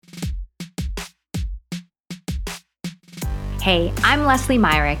Hey, I'm Leslie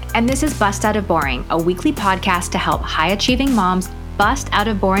Myrick, and this is Bust Out of Boring, a weekly podcast to help high-achieving moms bust out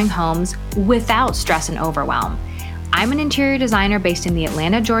of boring homes without stress and overwhelm. I'm an interior designer based in the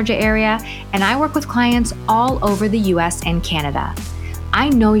Atlanta, Georgia area, and I work with clients all over the US and Canada. I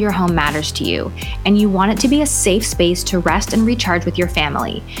know your home matters to you, and you want it to be a safe space to rest and recharge with your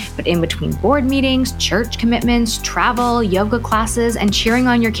family. But in between board meetings, church commitments, travel, yoga classes, and cheering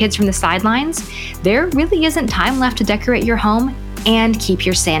on your kids from the sidelines, there really isn't time left to decorate your home and keep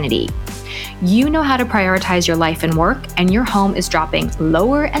your sanity. You know how to prioritize your life and work, and your home is dropping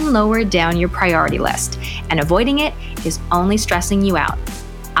lower and lower down your priority list, and avoiding it is only stressing you out.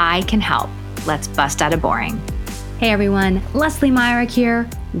 I can help. Let's bust out of boring. Hey everyone, Leslie Myrick here.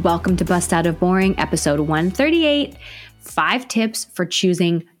 Welcome to Bust Out of Boring, episode 138, 5 tips for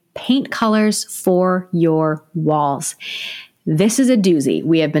choosing paint colors for your walls. This is a doozy.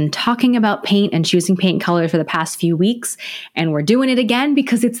 We have been talking about paint and choosing paint colors for the past few weeks, and we're doing it again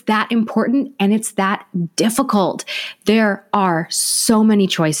because it's that important and it's that difficult. There are so many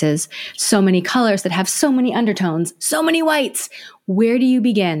choices, so many colors that have so many undertones, so many whites. Where do you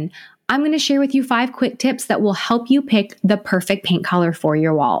begin? I'm going to share with you 5 quick tips that will help you pick the perfect paint color for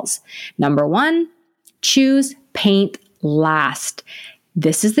your walls. Number 1, choose paint last.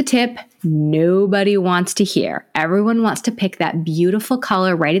 This is the tip nobody wants to hear. Everyone wants to pick that beautiful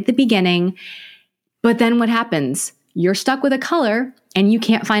color right at the beginning. But then what happens? You're stuck with a color and you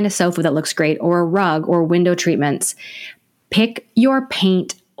can't find a sofa that looks great, or a rug, or window treatments. Pick your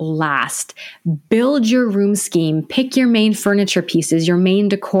paint last. Build your room scheme, pick your main furniture pieces, your main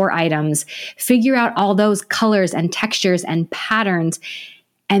decor items, figure out all those colors and textures and patterns,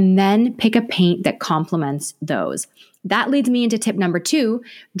 and then pick a paint that complements those. That leads me into tip number 2,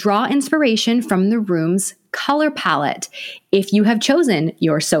 draw inspiration from the room's color palette. If you have chosen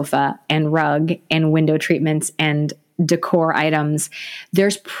your sofa and rug and window treatments and decor items,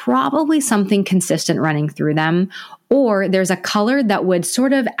 there's probably something consistent running through them, or there's a color that would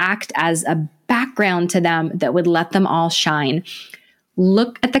sort of act as a background to them that would let them all shine.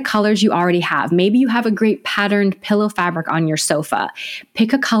 Look at the colors you already have. Maybe you have a great patterned pillow fabric on your sofa.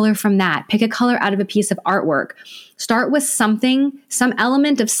 Pick a color from that. Pick a color out of a piece of artwork. Start with something, some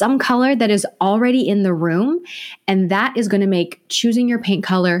element of some color that is already in the room, and that is going to make choosing your paint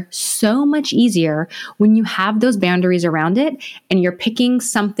color so much easier when you have those boundaries around it and you're picking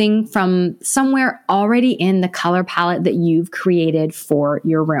something from somewhere already in the color palette that you've created for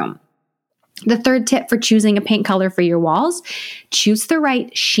your room. The 3rd tip for choosing a paint color for your walls, choose the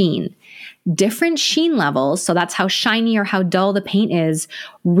right sheen. Different sheen levels, so that's how shiny or how dull the paint is,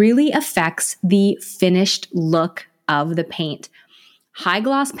 really affects the finished look of the paint. High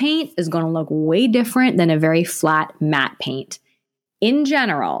gloss paint is going to look way different than a very flat matte paint. In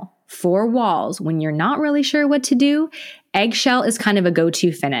general, for walls, when you're not really sure what to do, eggshell is kind of a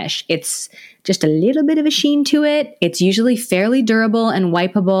go-to finish. It's just a little bit of a sheen to it. It's usually fairly durable and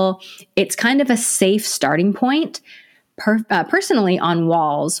wipeable. It's kind of a safe starting point. Personally, on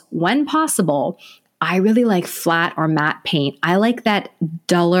walls, when possible, I really like flat or matte paint. I like that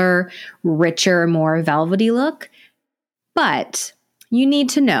duller, richer, more velvety look. But you need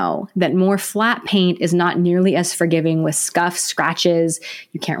to know that more flat paint is not nearly as forgiving with scuffs, scratches.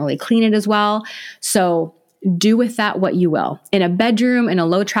 You can't really clean it as well. So do with that what you will. In a bedroom, in a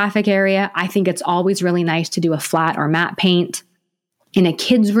low traffic area, I think it's always really nice to do a flat or matte paint. In a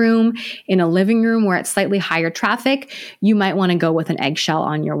kid's room, in a living room where it's slightly higher traffic, you might want to go with an eggshell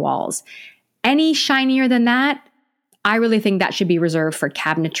on your walls. Any shinier than that, I really think that should be reserved for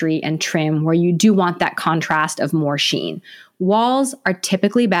cabinetry and trim, where you do want that contrast of more sheen. Walls are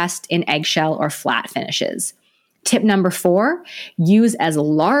typically best in eggshell or flat finishes. Tip number 4, use as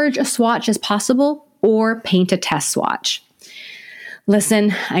large a swatch as possible or paint a test swatch.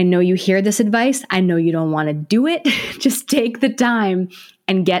 Listen, I know you hear this advice. I know you don't want to do it. Just take the time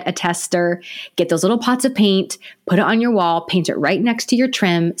and get a tester. Get those little pots of paint, put it on your wall, paint it right next to your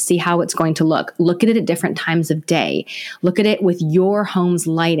trim, see how it's going to look. Look at it at different times of day. Look at it with your home's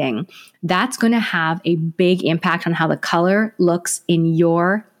lighting. That's going to have a big impact on how the color looks in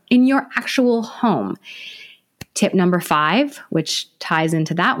your actual home. Tip number 5, which ties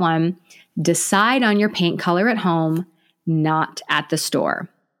into that one, decide on your paint color at home, not at the store.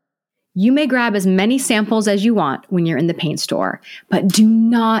 You may grab as many samples as you want when you're in the paint store, but do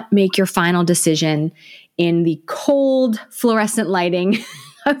not make your final decision in the cold fluorescent lighting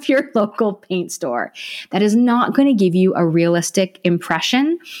of your local paint store. That is not going to give you a realistic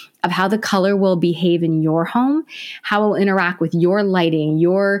impression of how the color will behave in your home, how it will interact with your lighting,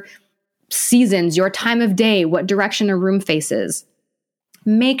 your seasons, your time of day, what direction a room faces.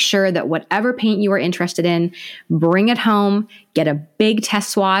 Make sure that whatever paint you are interested in, bring it home, get a big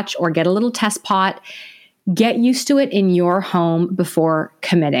test swatch or get a little test pot. Get used to it in your home before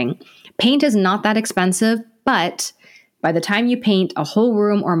committing. Paint is not that expensive, but by the time you paint a whole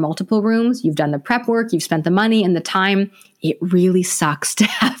room or multiple rooms, you've done the prep work, you've spent the money and the time. It really sucks to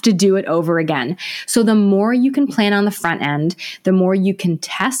have to do it over again. So the more you can plan on the front end, the more you can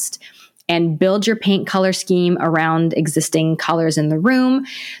test and build your paint color scheme around existing colors in the room,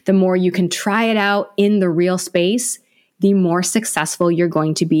 the more you can try it out in the real space, the more successful you're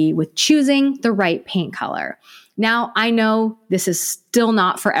going to be with choosing the right paint color. Now, I know this is still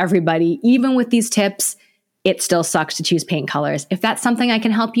not for everybody. Even with these tips, it still sucks to choose paint colors. If that's something I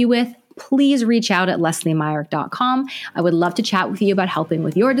can help you with, please reach out at lesliemyrick.com. I would love to chat with you about helping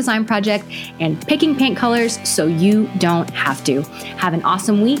with your design project and picking paint colors so you don't have to. Have an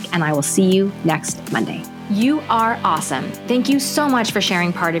awesome week, and I will see you next Monday. You are awesome. Thank you so much for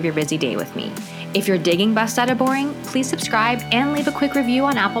sharing part of your busy day with me. If you're digging Bust Out of Boring, please subscribe and leave a quick review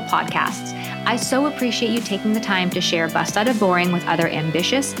on Apple Podcasts. I so appreciate you taking the time to share Bust Out of Boring with other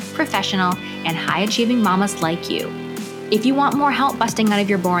ambitious, professional, and high-achieving mamas like you. If you want more help busting out of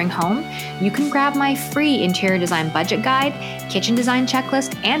your boring home, you can grab my free interior design budget guide, kitchen design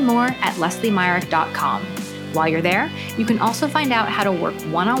checklist, and more at lesliemyrick.com. While you're there, you can also find out how to work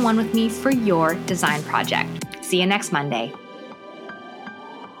one-on-one with me for your design project. See you next Monday.